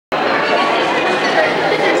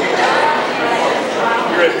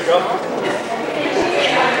ready to go.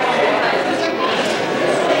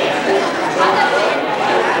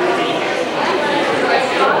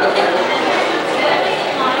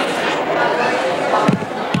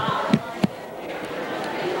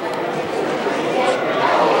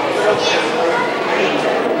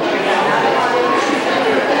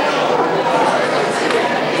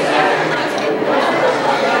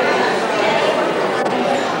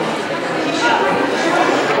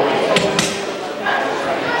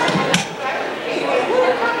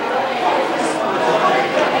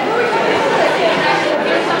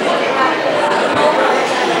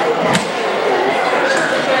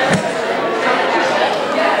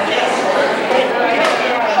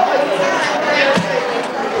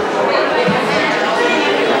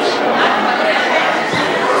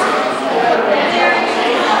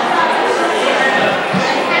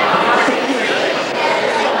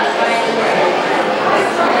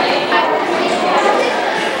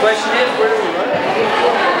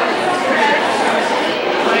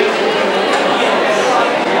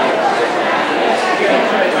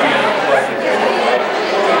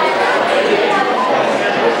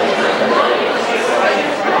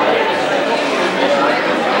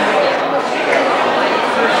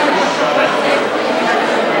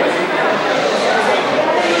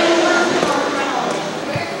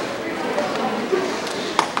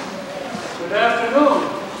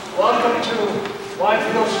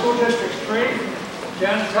 Widefield School District 3,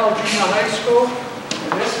 Janitell Junior High School,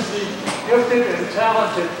 and this is the Gifted and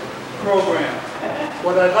Talented program.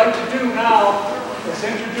 What I'd like to do now is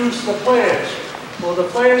introduce the players. Will the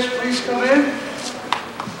players please come in?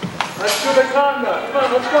 Let's do the conga. Come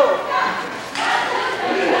on, let's go.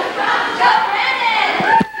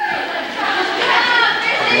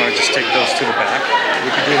 You want to just take those to the back?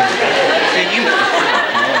 We can do it in the back. Hey, you.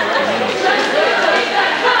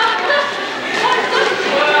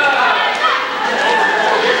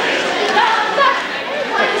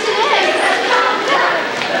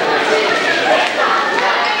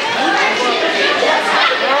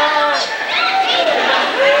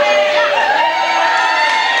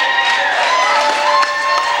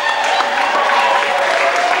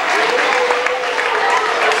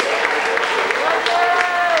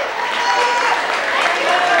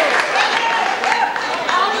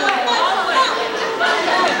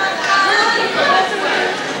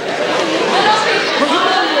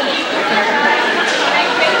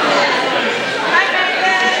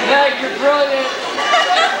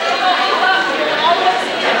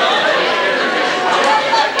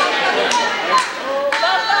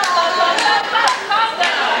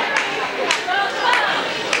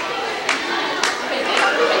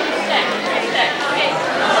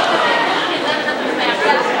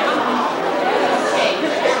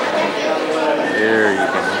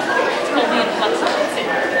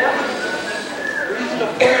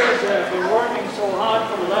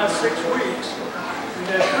 For the last 6 weeks, and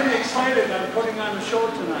they're pretty excited about putting on the show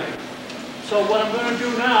tonight. So what I'm going to do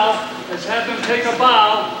now is have them take a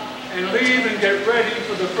bow and leave and get ready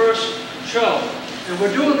for the first show. And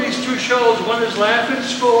we're doing these 2 shows. One is Laffin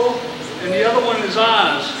School and the other one is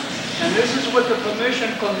ours. And this is with the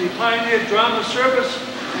permission from the Pioneer Drama Service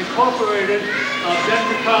Incorporated of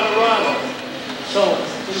Denver, Colorado. So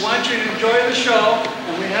we want you to enjoy the show,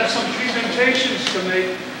 and we have some presentations to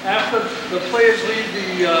make after the players leave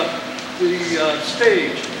the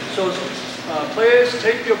stage. So players,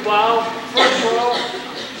 take your bow, first row,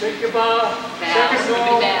 take your bow, second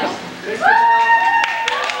row, take your bow.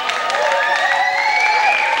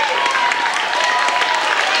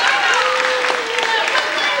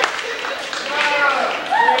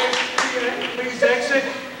 Please exit.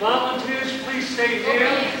 Volunteers, please stay here.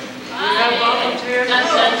 We have volunteers.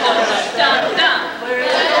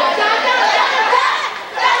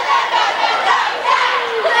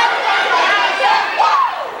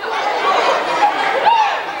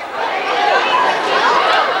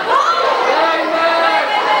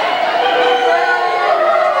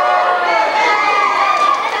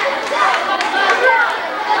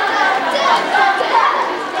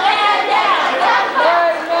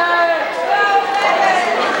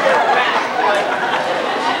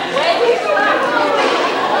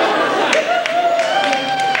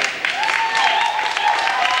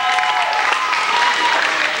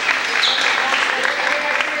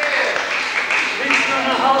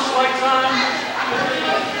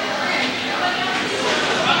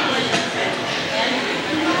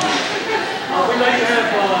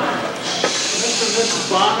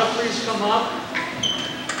 Please come up.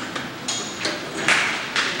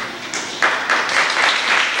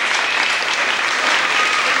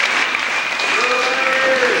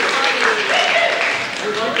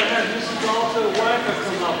 We'd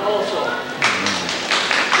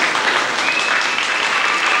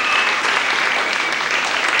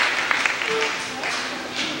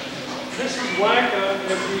Mrs. Wagner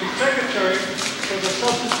is the secretary for the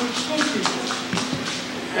substitute school teachers.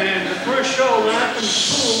 And the first show, Laffin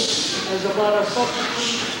School, is about a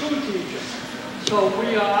substitute school teacher. So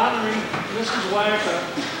we are honoring Mrs. Wagner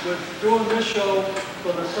with doing this show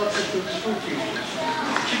for the substitute school teachers.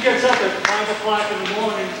 She gets up at 5 o'clock in the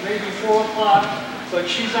morning, maybe 4 o'clock, but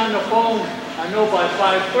she's on the phone, I know, by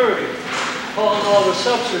 5:30, calling all the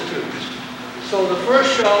substitutes. So the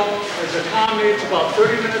first show is a comedy, it's about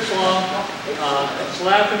 30 minutes long. It's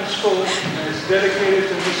Laffin School, and it's dedicated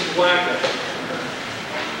to Mrs. Wagner.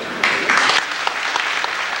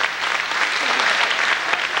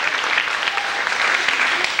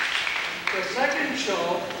 The second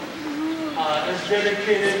show is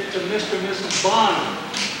dedicated to Mr. and Mrs. Bonner.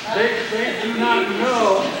 They do not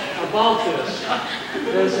know about this.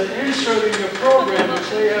 There's an insert in your program that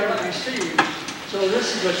they haven't received. So this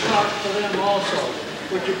is a shock for them also.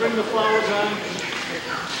 Would you bring the flowers on?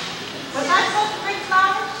 Was I supposed to bring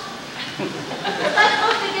flowers? Was I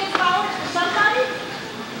supposed to give flowers to somebody?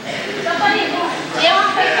 Somebody who,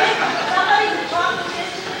 somebody who taught me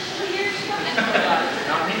this 2 years ago?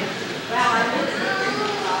 Not me. Well, I really did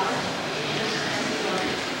give flowers.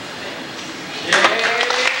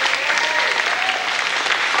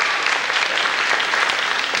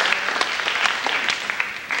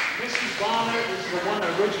 Mrs. Bonner is the one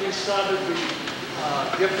that originally started the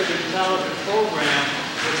Gifted and Talented program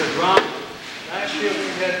with the drama. Last year we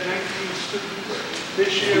had 19 students.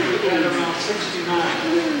 This year we had around 69.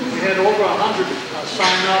 We had over 100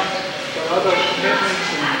 sign up for other commitments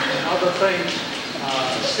and other things.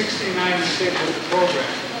 69 stayed with the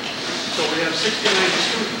program. So we have 69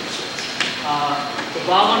 students. The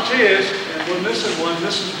volunteers, and we're missing one,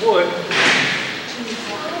 Mrs. Wood.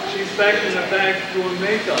 She's back in the back doing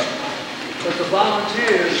makeup. But the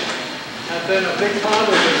volunteers have been a big part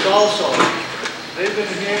of this also. They've been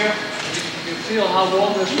here. You can feel how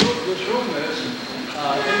warm this room is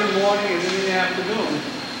in the morning and in the afternoon.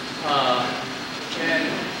 And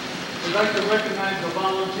we'd like to recognize the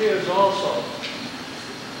volunteers also.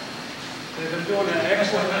 They've been doing an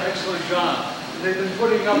excellent job. They've been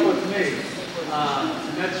putting up with me.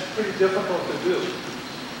 And that's pretty difficult to do.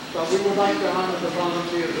 But we would like to honor the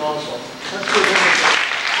volunteers also. Let's give them a break.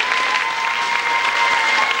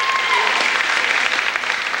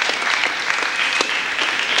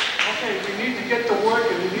 Okay, we need to get to work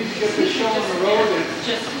and we need to get this show on the road. And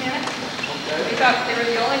just a minute. okay. We thought they were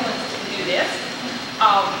the only ones to do this.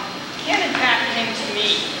 Ken and Pat came to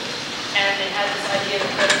me and they had this idea to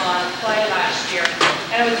put on a play last year.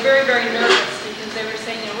 And I was very, very nervous because they were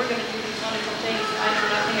saying, you know, we're going to do these wonderful things. I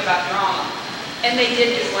know nothing about drama. And they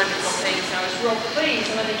did do wonderful things. And I was real pleased.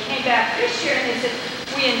 And when they came back this year and they said,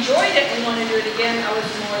 we enjoyed it, we want to do it again, I was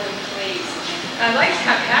more than pleased. And I'd like to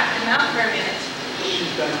have Pat come out for a minute. She's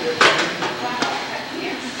back there.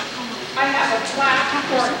 I have a plaque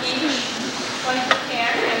for each, one for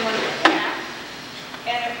Ken and one for Pat.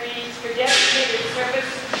 And it reads, for dedicated service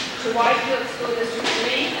to Widefield School District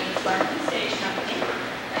 3 and the Laffin Stage Company.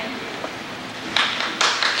 Thank you.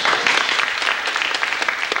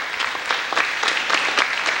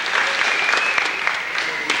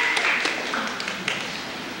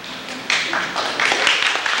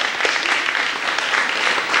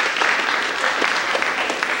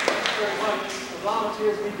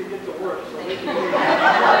 Volunteers need to get to work, so they can do that.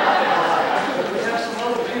 We have some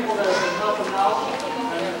other people that have been helping out,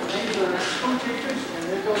 and these are school teachers, and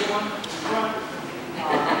they go one in front.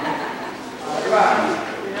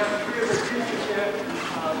 We have 3 of the teachers here.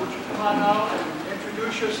 Would you come on now and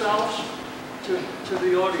introduce yourselves to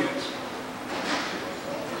the audience?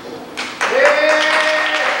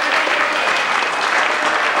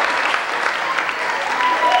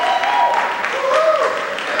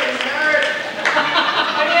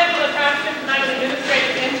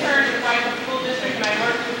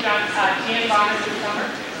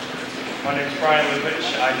 My name is Brian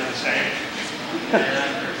Lubitsch. I did the same.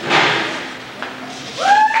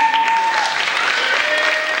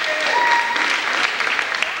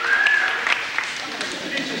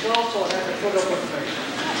 Teachers also had to put up with things.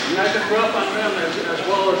 And I can rub on them as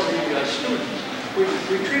well as the students.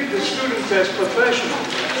 We treat the students as professionals,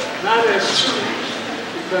 not as students,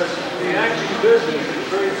 because the acting business is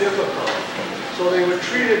very difficult. So they were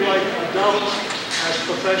treated like adults as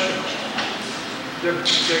professionals. They're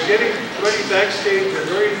getting ready backstage, they're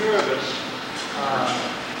very nervous.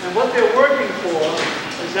 And what they're working for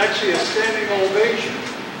is actually a standing ovation.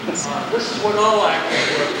 This is what all actors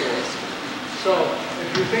work for. So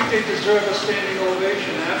if you think they deserve a standing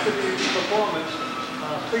ovation after the performance,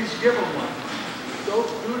 please give them one.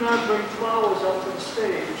 Do not bring flowers up to the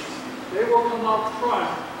stage. They will come up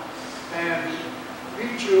front and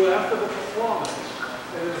meet you after the performance.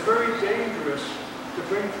 It is very dangerous to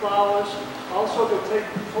bring flowers, also to take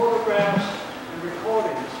photographs and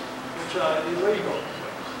recordings, which are illegal.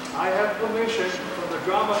 I have permission from the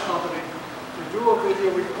drama company to do a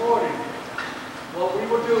video recording. What we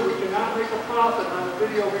will do, we cannot make a profit on a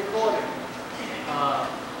video recording.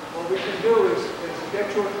 What we can do is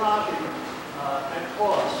get you a copy at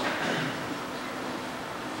cost.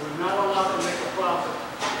 We're not allowed to make a profit.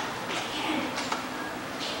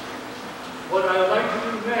 What I would like to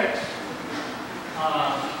do next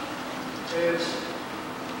is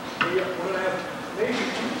we're going to have maybe 2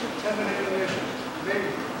 to 10-minute intermission.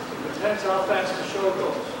 Maybe. It depends how fast the show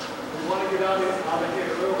goes. We want to get out of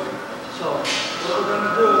here early. So what we're going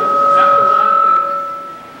to do, after that,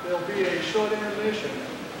 there'll be a short intermission.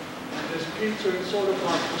 And there's pizza and soda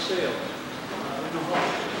pop for sale in the hall.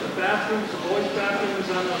 The bathrooms, the boys' bathroom is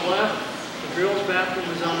on the left. The girls' bathroom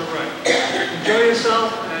is on the right. Enjoy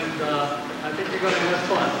yourself, and I think you're going to have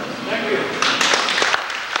fun. Thank you.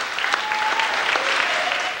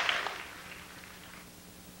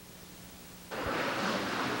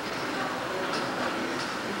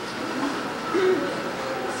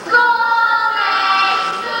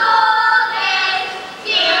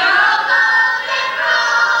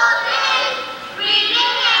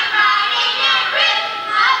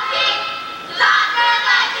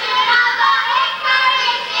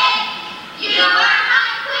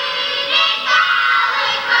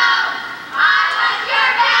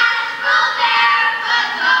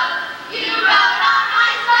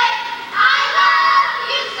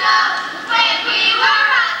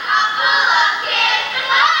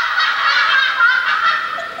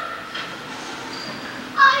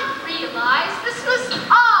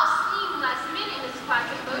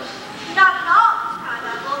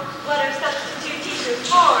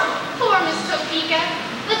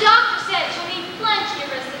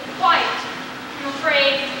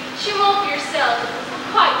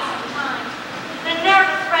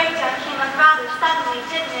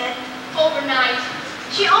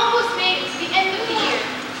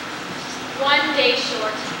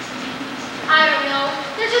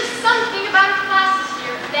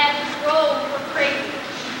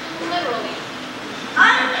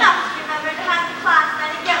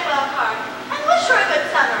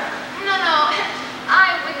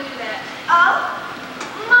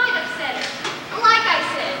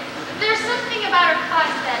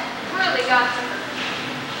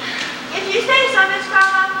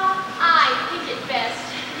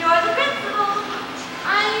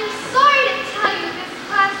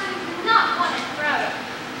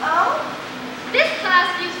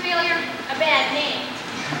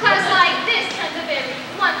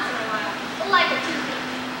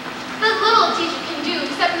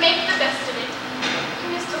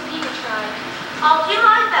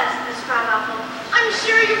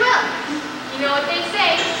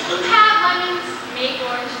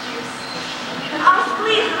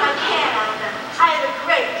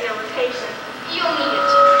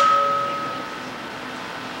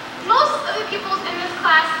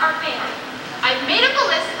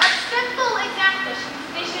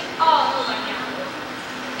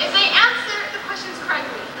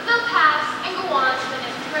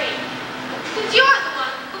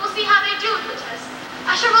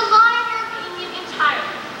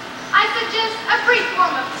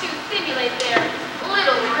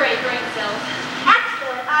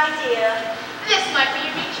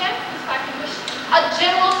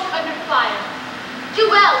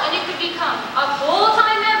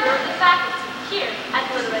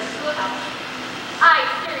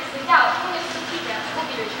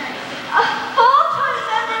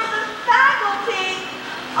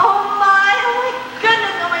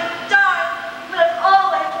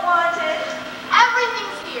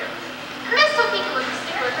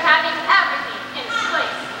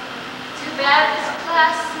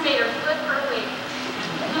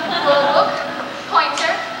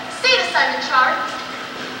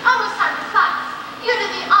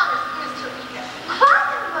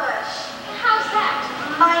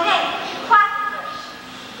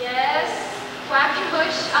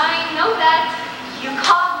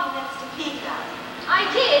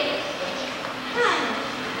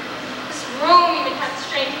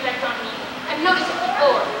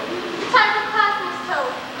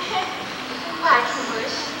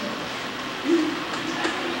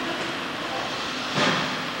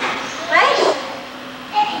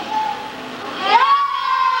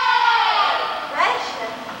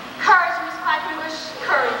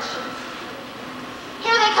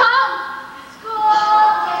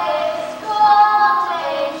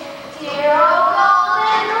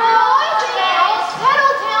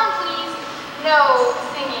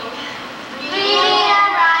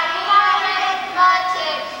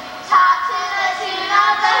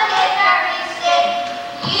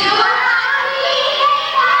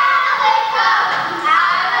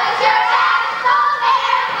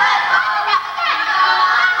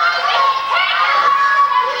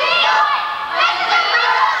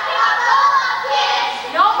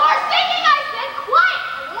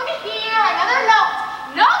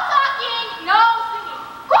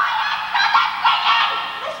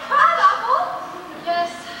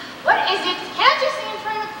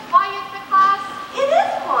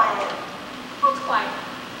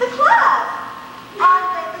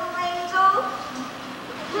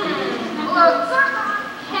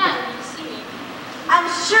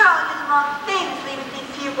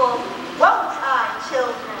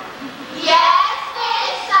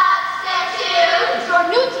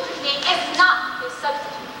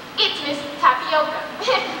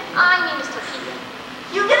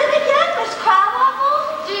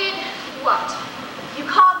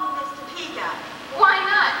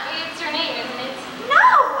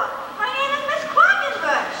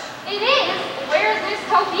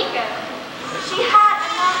 him. She had a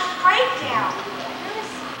nervous breakdown.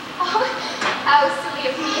 Oh, how silly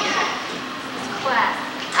of me. This class.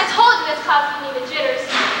 I told you this class would need the jitters.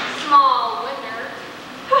 Small wonder.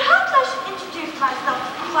 Perhaps I should introduce myself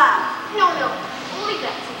to the class. No, we'll leave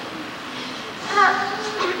that to you.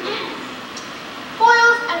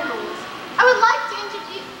 Boils and rules. I would like to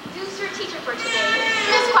introduce your teacher for today,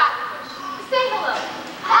 Miss Quackenbush. Say hello.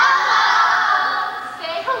 Hello!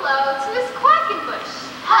 Say hello to Miss Quackenbush.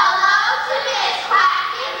 Hello to Miss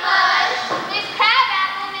Quackenbush. Miss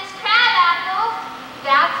Crabapple, Miss Crabapple.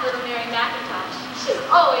 That's little Mary McIntosh. She's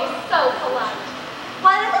always so polite.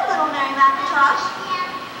 What is it, little Mary McIntosh?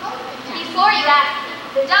 Before you ask me,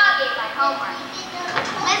 the dog ate my homework.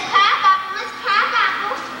 Miss Crabapple.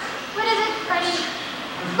 What is it, Freddie?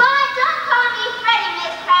 But don't call me Freddie,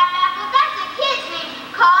 Miss Crabapple. That's a kid's name.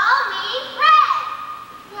 Call me Fred.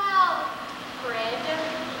 Well, Fred.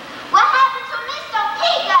 What happened to Miss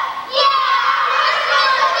Topeka? Yeah! Miss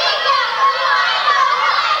Topeka!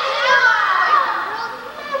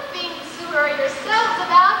 Nothing to worry yourselves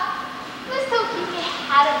about. Miss Topeka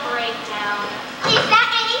had a breakdown. Is that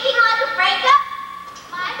anything like a breakup?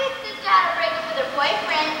 My big sister had a breakup with her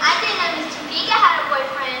boyfriend. I didn't know Miss Topeka had a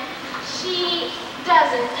boyfriend. She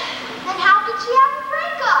doesn't. Then how did she have a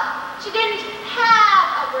breakup? She didn't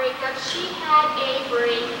have a breakup. She had a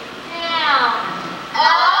breakdown.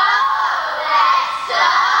 Oh, that's so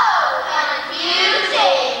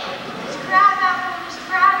confusing. Miss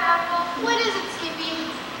Crabapple. What is it,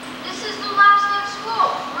 Skippy? This is the last day of school.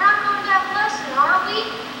 We're not going to have a lesson, are we?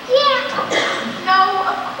 Yeah. No,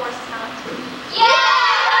 of course not. Yeah!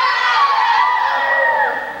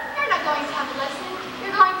 You're not going to have a lesson.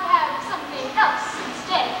 You're going to have something else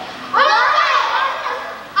instead.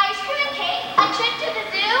 Ice cream and cake? A trip to the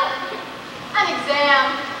zoo? An exam.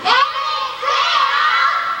 An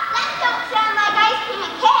exam? That don't sound like ice cream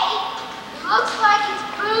and cake. It looks like it's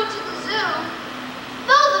food to the zoo.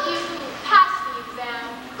 Those of you who pass the exam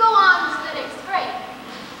go on to the next grade.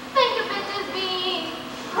 Think of it as being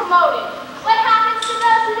promoted. What happens to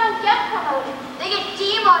those who don't get promoted? They get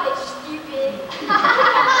demoted, stupid.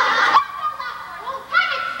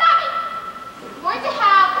 Stop it! We're going to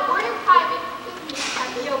have a word in private with Miss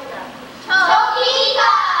Tapioca. Topeka!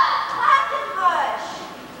 Quackenbush!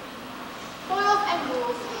 Boils and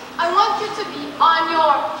rules, I want you to be on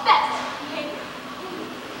your best behavior.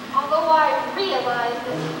 Although I realize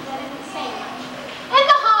that isn't saying much. In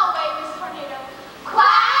the hallway, Miss Tornado.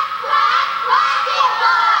 Quack, quack,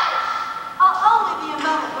 quackenbush! I'll only be a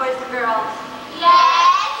moment, boys and girls.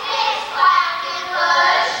 Yes, Miss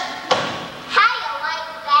Quackenbush. How you like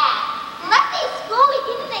that? Last day of school, we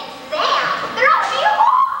did an exam. They're all beautiful.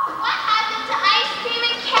 What happened to ice cream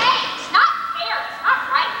and cake? It's not fair. It's not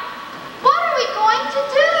right. What are we going to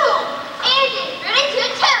do? It is Rudy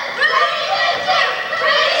Toot Toot. Rudy Toot Toot.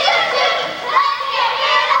 Rudy Toot Toot. Let's get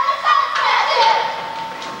rid of the substitute.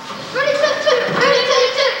 Rudy Toot Toot. Rudy Toot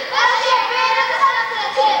Toot. Let's get rid of the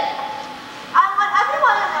substitute. I want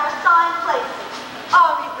everyone in their assigned places.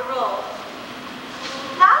 I'll read the rules.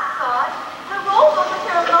 Mascot, the rules over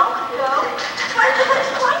here a moment ago. Where's the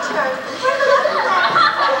next pointer? Where's the next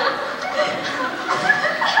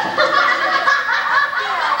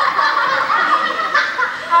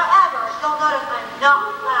However, you'll notice I'm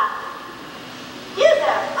not laughing. You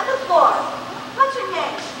there, on the floor. What's your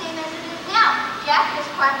name? Same as it is now. Jack, Miss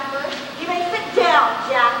Quackenbush. You may sit down,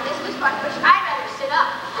 Jack. Miss Quackenbush, I'd rather sit up.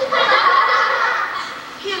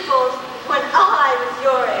 Pupils, when I was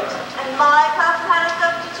your age and my class had a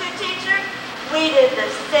substitute teacher, we did the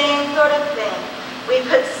same sort of thing. We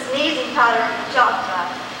put sneezing powder in the chalk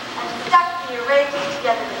glass and stuck the eraser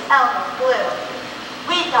together with Elmer's glue.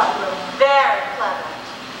 We thought we were very clever.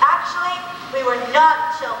 Actually, we were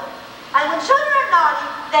naughty children. And when children are naughty,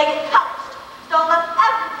 they get punished. So unless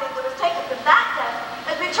everything that was taken from that desk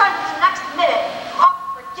is returned to the next minute, or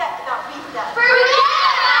forget about recess. Forget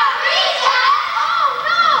about recess! Oh,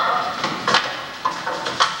 no!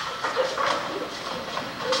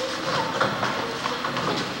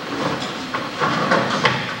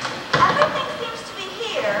 Everything seems to be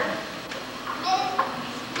here.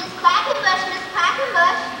 Miss Quackenbush, Miss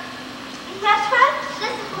Quackenbush. Yes, Fred?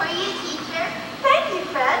 This is for you, teacher. Thank you,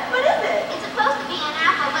 Fred. What is it? It's supposed to be an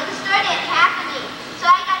apple, but the store didn't have any. So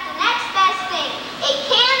I got the next best thing, a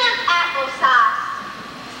can of applesauce.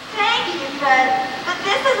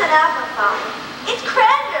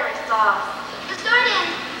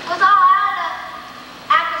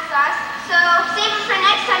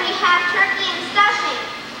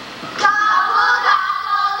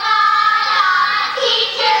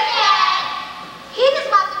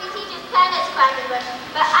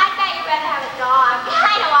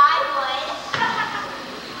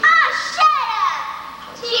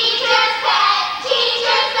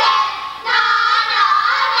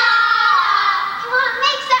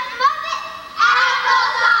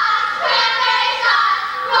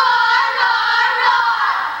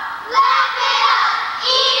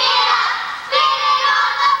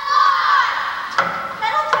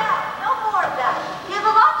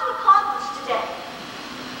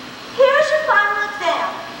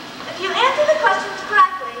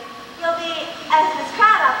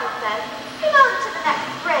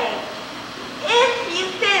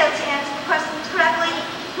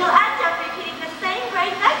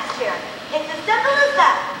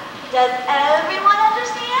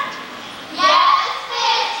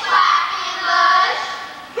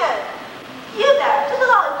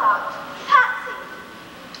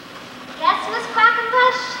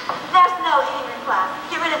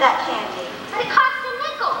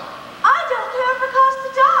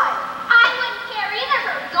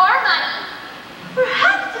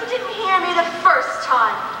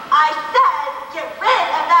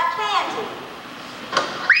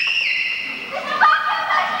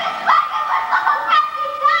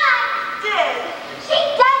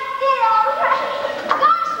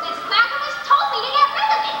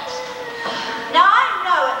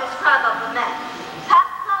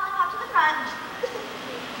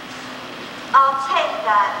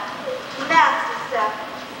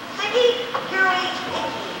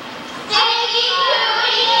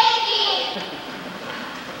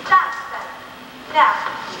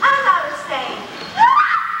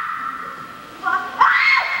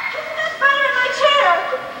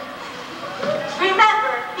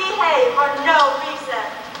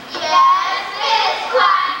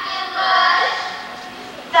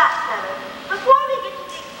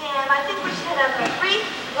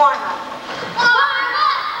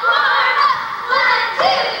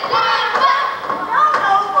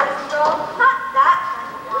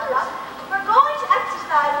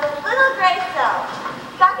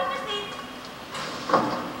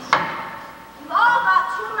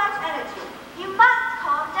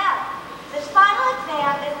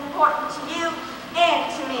 to you and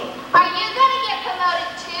to me. Are you going to get promoted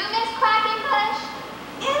too, Miss Quackenbush?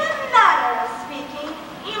 In a manner of speaking,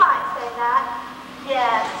 you might say that.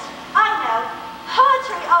 Yes, I know.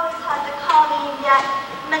 Poetry always has a calming yet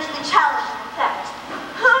mentally challenging effect.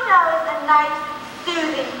 Who knows a nice,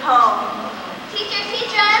 soothing poem?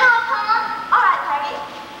 Teacher, I know a poem. All right, Peggy.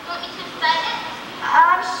 Want me to recite it?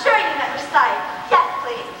 I'm sure you meant recite. Yes,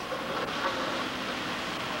 please.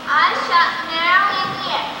 I shot an arrow in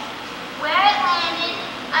the air. Where it landed,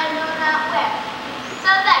 I know not where.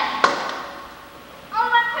 So there. Oh,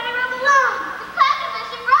 my pretty little balloon. The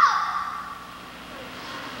Quackenbush it broke.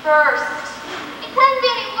 First. It couldn't be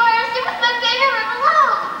any worse. It was my favorite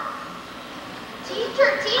balloon.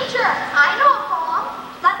 Teacher, I know a poem.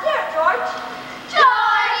 Let's hear it, George.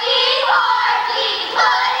 Georgie, Porgy, put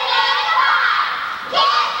it in a pie.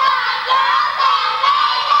 Kissed my girls and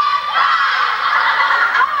made them cry.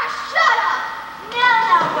 Oh, shut up.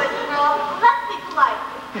 Now, boys and girls, let's be polite.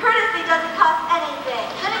 Courtesy doesn't cost anything.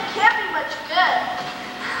 Then it can't be much good.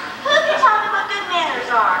 Who can tell me what good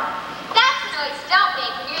manners are? That's the noise don't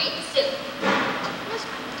make when you're eating soup.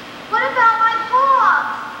 What about my poem?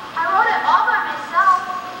 I wrote it all by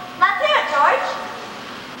myself. Let's hear it, George.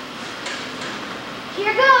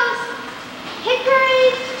 Here goes.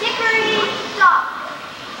 Hickory, dickory, dock.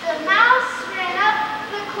 The mouse ran up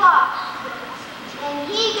the clock. And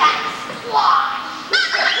he got squashed.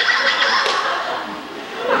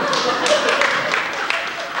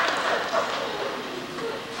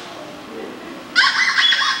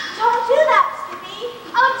 Don't do that, Skippy.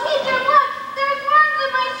 Oh, teacher, look. There's worms in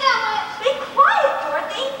my sandwich. Be quiet,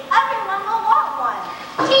 Dorothy. Everyone will want one.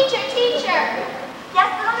 Teacher. Yes,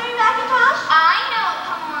 little Mary McIntosh? I know a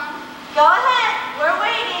poem. Go ahead. We're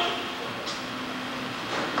waiting.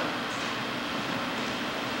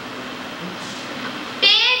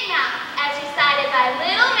 Big Mouth, as recited by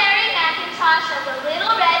little Mary McIntosh of the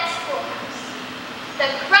Little Red Schoolhouse. The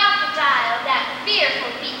crocodile, that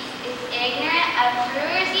fearful beast, is ignorant of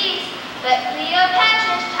brewer's yeast, but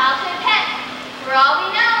Cleopatra's childhood pet, for all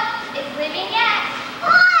we know, is living yet.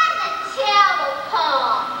 Oh, that's a terrible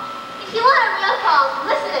poem. If you want a real poem,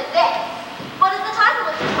 listen to this. What is the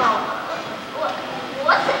title of the poem?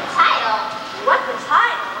 What's the title? What's the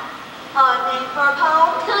title? A name for a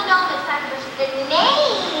poem? No, Miss Quackenbush. The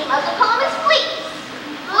name of the poem is Fleas.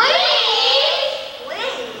 Fleas?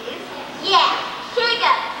 Please. Yeah, here we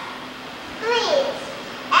go. Fleas.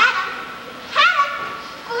 Adam. Hannah.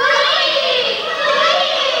 Fleas.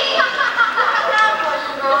 Now, boys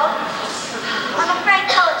and girls, I'm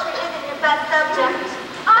afraid poetry isn't your best subject.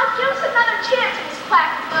 Give us another chance, Miss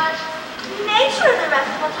Quackenbush. Nature is the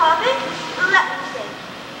rest of the topic. Let me think.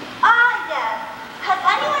 Ah, yes. Has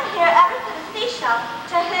anyone here ever put a seashell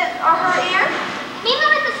to his or her ear? Me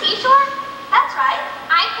live at the seashore? That's right.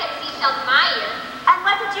 I put a seashell to my ear. And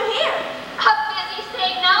what did you hear? A busy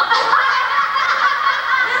signal.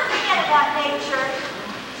 We'll forget about nature.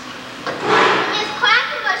 Miss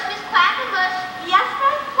Quackenbush. Yes,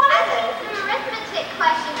 Fred? What is it? Some arithmetic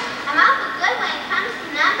questions. I'm awful good when it comes to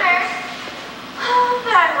numbers. Oh,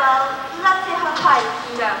 very well. Let's see how high you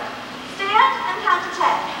can go. Stand and count to 10.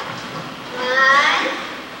 1,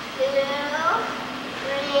 2, 3,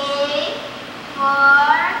 4,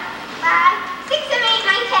 5, 6, 7, 8,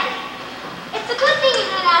 9, 10. It's a good thing you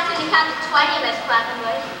didn't ask him to count to 20, Miss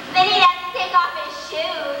Quackenbush. Then he'd have to take off his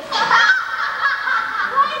shoes.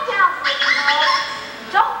 Quiet down, Skippy.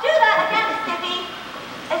 Don't do that again, Skippy.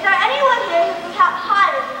 Is there anyone here who can count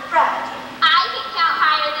higher than Fred? I can count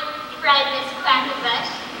higher than Fred, Miss Quackenbush.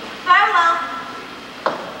 Very well.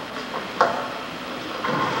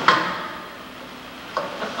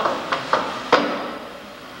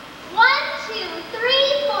 One, 2,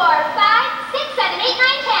 3, 4, 5, 6, 7, 8,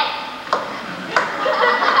 9, 10.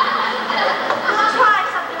 We'll try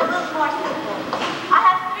something a little more simple. I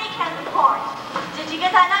have 3 cans of corn. Did you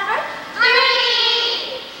get that number? 3!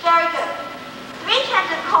 Very good. 3 cans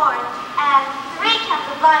of corn and 3 cans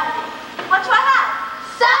of lime juice. What do I have?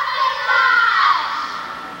 Something much!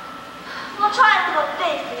 We'll try a little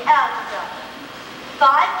basic algebra.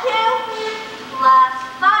 5 cubed plus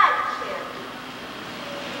 5 cubed.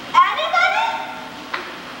 Anybody?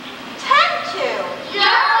 10 cubed. You're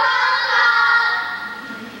welcome!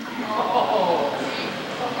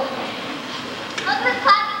 Look, Miss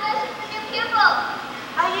Quackenbush, it's the new pupil.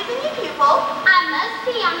 Are you the new pupil? I must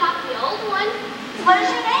be, I'm not the old one. What is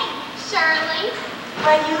your name? Shirley.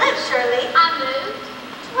 Where do you live, Shirley? I moved.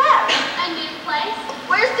 Where? A new place.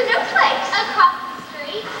 Where's the new place? Across the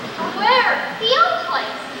street. Where? The old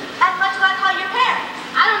place. And what do I call your parents?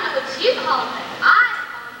 I don't know what you call them. I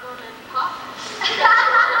call them mom and pop.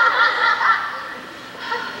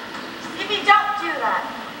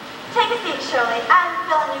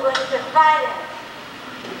 right in.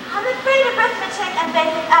 I'm afraid arithmetic and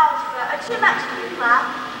basic algebra are too much for you, class.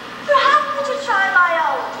 Perhaps we should try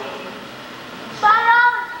biology.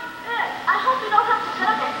 Biology? I hope we don't have to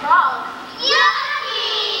cut up a frog.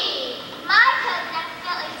 Yucky! My cousin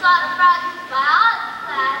accidentally sawed a frog in his biology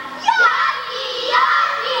class. Yucky!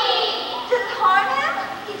 Yucky! Did it harm him?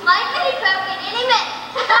 He's likely to croak at any minute.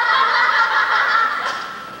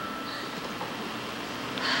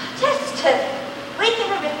 Tisk. Weak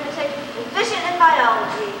in arithmetic, deficient in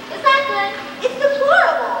biology. Is that good? It's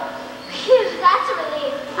deplorable. Phew, that's a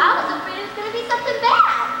relief. I was afraid it was going to be something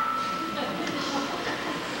bad.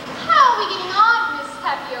 How are we getting on, Miss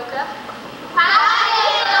Tapioca?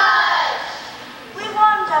 Fabulous! We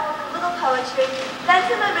warmed up with a little poetry, then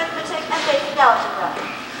some arithmetic and basic algebra.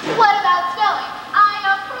 What about spelling? I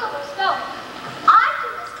approve of spelling. I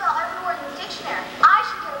can misspell every word in the dictionary. I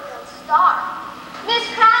should get a gold star. Miss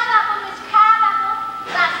Crabapple,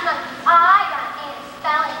 last month I got an A in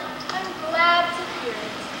spelling. I'm glad to hear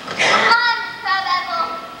it. Come on, Miss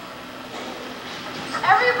Crabapple.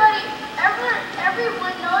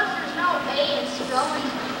 Everyone knows there's no A in spelling.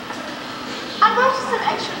 I brought you some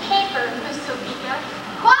extra paper, Miss Sophia.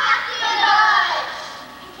 Quackiness!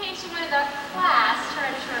 In case you wanted the class to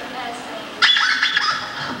write a short essay.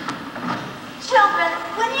 Children,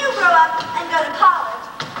 when you grow up and go to college,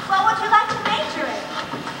 what would you like to major in?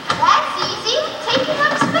 That's easy. Taking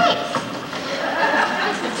up space.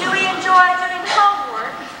 Do we enjoy doing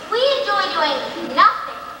homework? We enjoy doing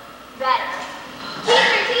nothing better.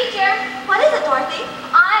 Teacher! What is it, Dorothy?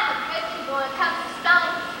 I'm a good people when it comes to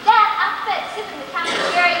spelling. Dad, I fed soup in the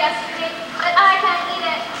cafeteria yesterday, but I can't eat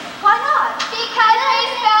it. Why not? Because they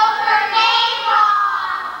spelled her name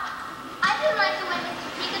wrong. I didn't like the way Mr.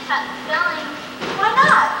 Pika taught spelling. Why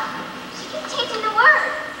not? She kept changing the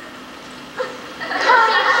words.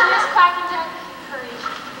 Courage, Miss Quackenjack. Courage.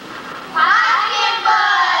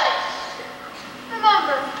 Quackenbush!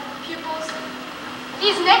 Remember, pupils,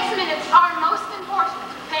 these next minutes are most important.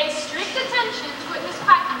 Pay strict attention to what Miss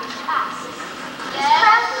Quackenbush asks.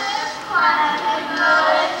 Yes, Miss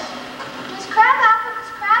Quackenbush. Miss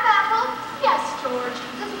Crabapple. Yes, George.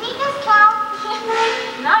 Does neatness count?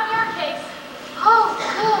 Not in your case. Oh,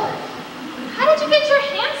 cool. How did you get your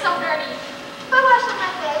hands so dirty? By washing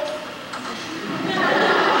my face.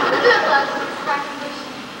 Good luck, Miss Quackenbush.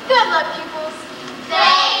 Good luck, pupils.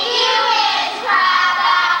 Thank you, Miss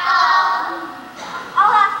Crabapple.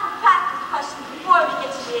 I'll ask some practice questions before we get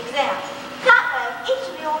to the exam. That way, each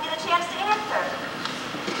of you will get a chance to answer.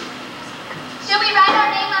 Should we write our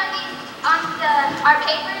name on our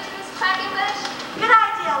papers, Miss Quackenbush? Good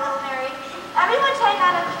idea, little Mary. Everyone take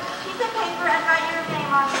out a piece of paper and write your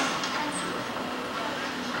name on it.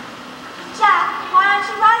 Jack, why aren't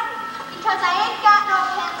you writing? Because I ain't got no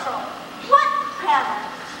pencil. What grammar?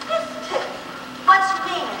 This too. What's your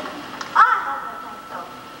meaning? I have no pencil.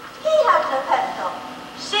 He has no pencil.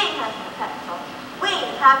 She has no pencil. We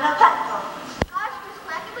have no pencil. Gosh, Miss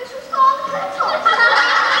Quackenbush was all the pencils.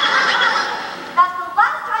 That's the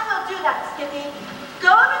last time you'll do that, Skippy.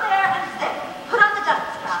 Go over there and sit. Put on the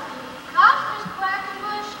dunce cap. Gosh, Miss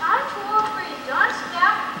Quackenbush, I'm too old for your dunce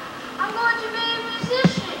cap. I'm going to be a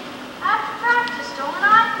musician. After practice, don't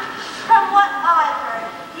I? From what I've heard,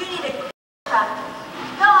 you need a practice.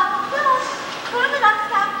 Go on, go on. Put on the dunce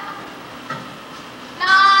cap.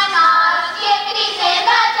 Skippy's in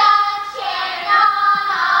the dunce chair.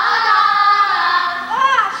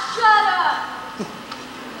 Ah, shut up.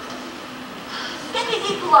 Skippy,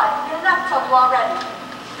 be polite. You're in enough trouble already.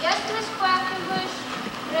 Yes, Miss Quackenbush.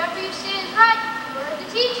 Whatever you say is right. You're the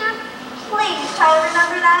teacher. Please try to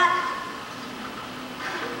remember that.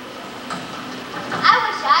 I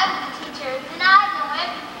wish I was a teacher, then I'd know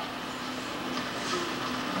everything.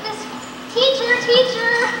 Miss Teacher.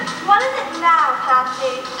 What is it now,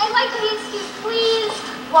 Patsy? I'd like to be excused, please.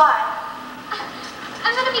 Why?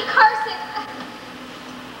 I'm gonna be carsick.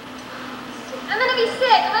 I'm gonna be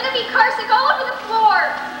sick. I'm gonna be carsick all over the floor.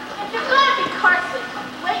 If you're going to be carsick,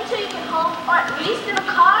 wait until you get home, or at least in a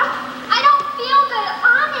car. I don't feel good,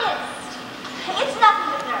 honest. It's nothing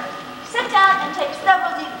but nerves. Sit down and take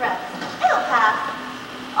several deep breaths. It'll pass.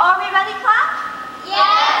 Are we ready, class?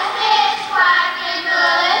 Yes, Miss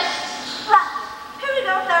Quackenbush. Class, here we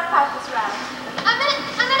go with our practice round. I'm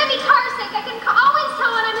gonna be carsick. I can always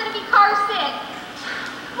tell when I'm gonna be carsick.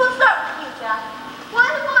 We'll start with you, Jack. Why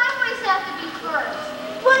do I always have to be first?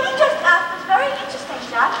 Well, you just asked us very interesting,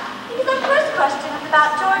 Jack, because our first question is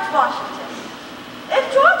about George Washington.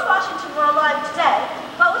 If George Washington were alive today,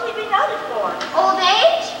 what would he be noted for? Old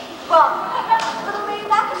age? Well, Little Mary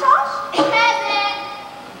Macintosh?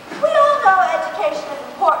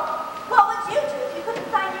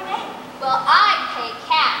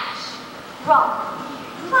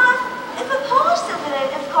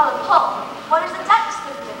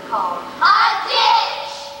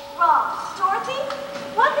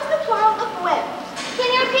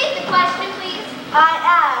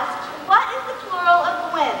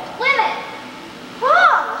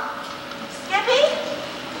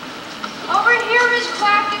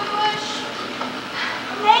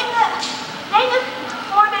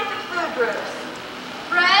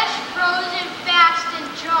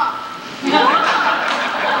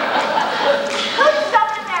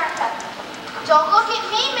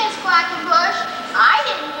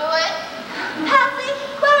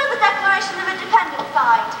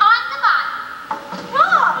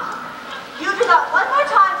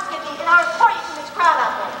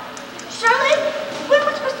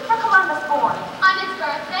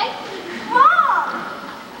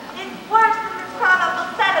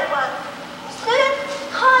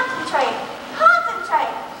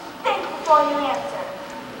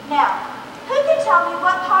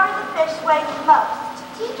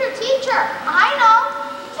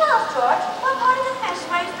 George, what part of the fish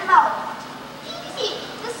weighs the most? Easy.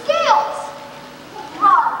 The scales.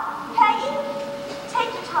 Wrong. Peggy, take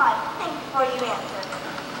your time. Think before you answer.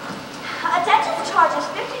 A dentist charges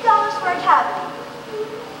 $50 for a cavity.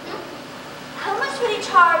 How much would he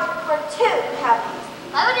charge for 2 cavities?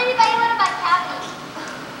 Why would anybody want to buy cavities?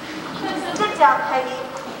 Sit down, Peggy.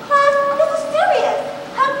 Class, this is serious.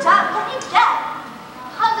 How dumb can you get?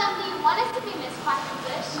 How dumb do you want us to be, Miss Quack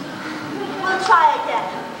English? We'll try again.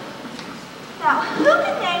 Now, who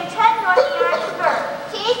can name 10 North American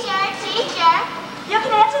birds? Teacher. You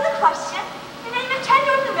can answer the question. The name of 10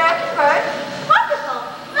 North American birds? Wonderful.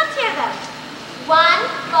 Let's hear them. 1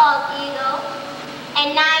 bald eagle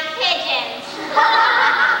and 9 pigeons.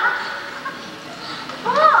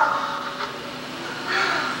 Wrong.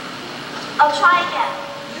 I'll try again.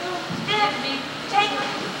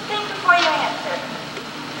 Think before you answer.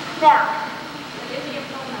 Now, give me a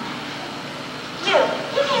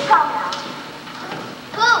pronoun.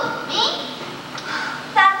 Who? Me?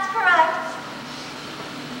 That's correct.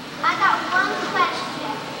 I got one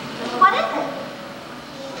question. What is it?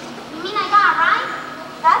 You mean I got it right?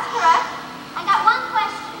 That's correct. I got one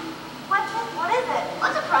question. What is it?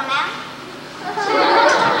 What's a pronoun?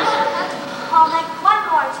 I'll make one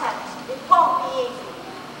more attempt. It won't be easy.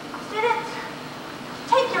 Students,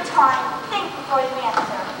 take your time. Think before you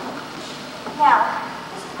answer. Now,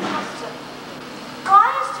 this is the question. Why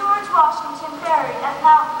is George Washington buried at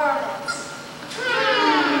Mount Vernon?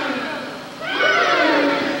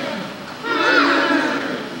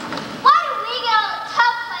 Why do we get all the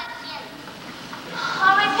tough questions?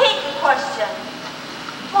 I'll repeat the question.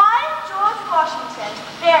 Why is George Washington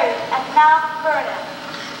buried at Mount Vernon?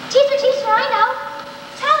 Teacher, I know.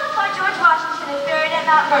 Tell us why George Washington is buried at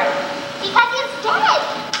Mount Vernon. Because he's dead.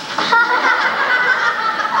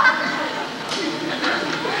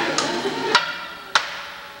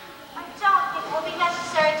 I don't think it will be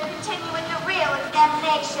necessary to continue with the real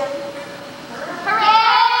examination. Hooray!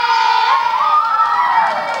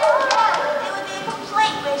 It would be a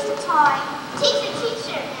complete waste of time.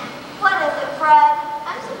 Teacher. What is it, Fred?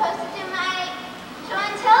 I'm supposed to do my show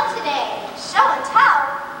and tell today. Show and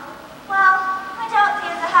tell? Well, I don't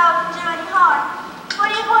see as how it can do any harm.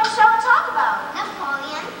 What are you going to show and talk about?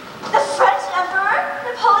 Napoleon? The French Emperor?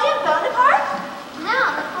 Napoleon Bonaparte?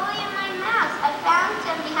 No, Napoleon my mouse. I found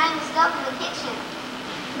him behind the stove in the kitchen.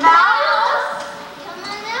 Mouse? Come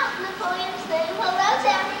on out, Napoleon. Say hello to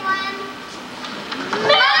everyone.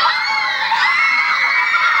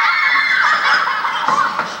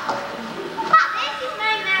 This is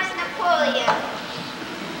my mouse, Napoleon.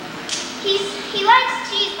 He likes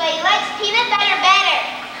cheese, but he likes peanut butter better.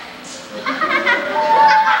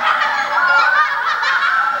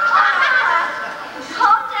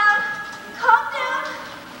 Calm down.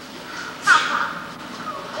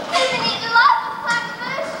 Isn't he delightful,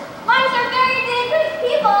 Quackabush? Mice are very dangerous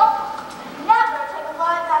people. Never take a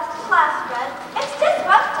live mouse to class, Fred. It's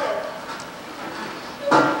disruptive.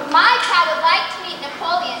 My cat would like to meet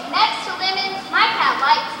Napoleon. Next to lemons, my cat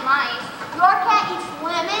likes mice. Your cat eats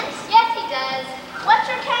lemons? Yes, he does. What's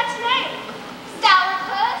your cat's name?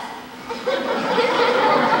 Sourpuss.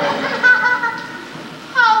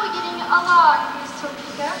 How are we getting along, Miss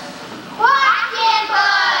Topeka?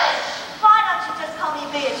 Quackenbush! Why don't you just call me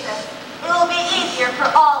Beatrice? It will be easier for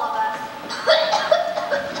all of us.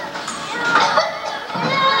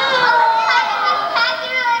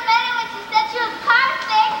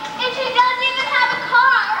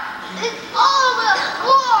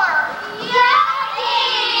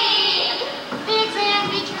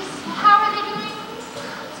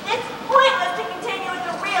 It's pointless to continue with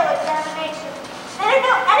the real examination. They don't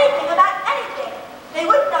know anything about anything. They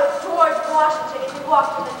wouldn't know George Washington if he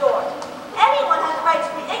walked in the door. Anyone has a right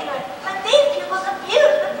to be ignorant, but these pupils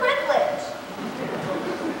abuse the privilege.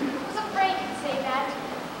 I was afraid you'd say that.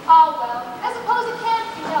 Oh well, I suppose it can't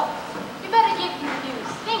be helped. You better get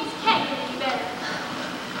confused. Things can't get any better.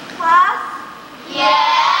 Class,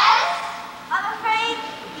 Yes? I'm afraid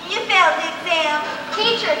you failed the exam.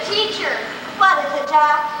 Teacher. What is it,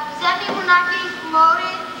 Jack? Does that mean we're not getting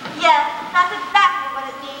promoted? Yes, that's exactly what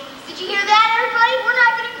it means. Did you hear that, everybody? We're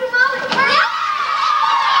not getting promoted.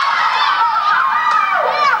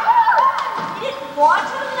 You didn't want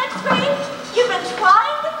to in the next grade? You've been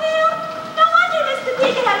trying to fail? No wonder Miss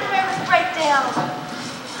Topeka had a nervous breakdown.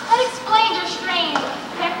 That explains your strange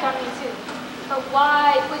effect on me too. But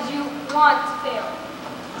why would you want to fail?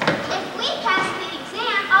 If we pass the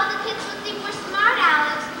exam, all the kids will think we're smart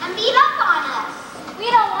Alex and beat up on us. We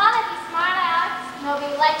don't want to be smart ass.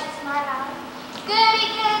 Nobody likes a smart ass.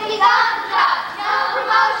 Goody, goody, gum,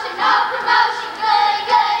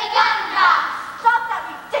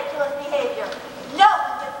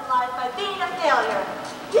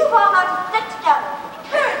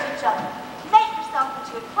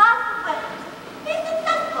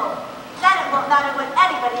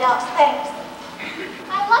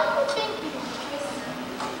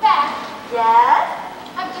 Yes?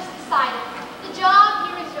 I've just decided. The job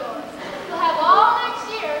here is yours. You'll have all next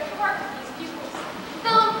year to work with these pupils.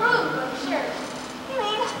 They'll improve, I'm sure. You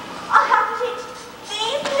mean I'll have to teach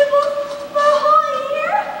these pupils for a whole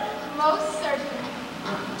year? Most certainly.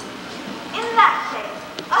 In that case,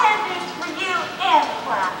 I have news for you and the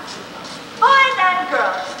class. Boys and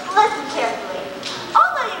girls, listen carefully.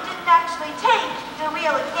 Although you didn't actually take the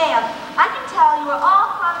real exam, I can tell you are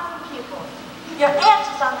all promising pupils. Your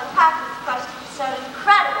answers on the practice questions showed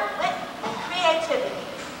incredible wit and creativity.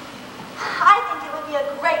 I think it would be a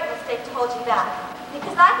great mistake to hold you back,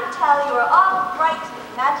 because I can tell you are all bright,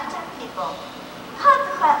 imaginative people.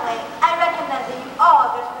 Consequently, I recommend that you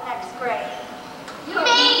all go to the next grade. You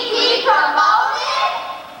mean be promoted?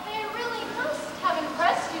 They really must have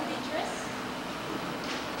impressed you, Beatrice.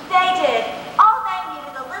 They did. All they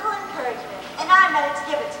needed a little encouragement, and I meant to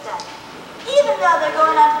give it to them. Even though they're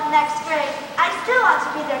going on to the next grade, I still want to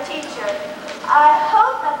be their teacher. I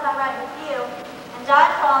hope that's all right with you, and I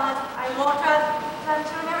promise I won't drive them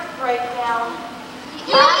to a nervous breakdown.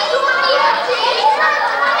 You want to be a teacher?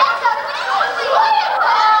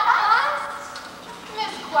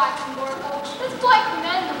 Miss Quackenborgle, that's quite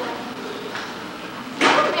commendable.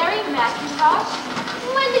 Oh, Mary McIntosh,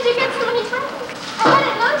 when did you get so many freckles? I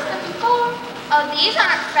hadn't noticed them before. Oh, these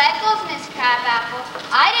aren't freckles, Miss Crabapple.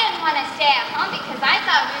 I didn't want to stay at home because I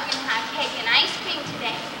thought we were going to have cake and ice cream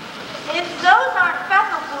today. If those aren't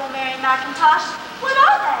freckles, little Mary McIntosh, what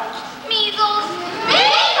are they? Measles.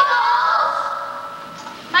 Measles!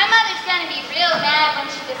 My mother's going to be real mad when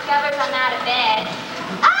she discovers I'm out of bed.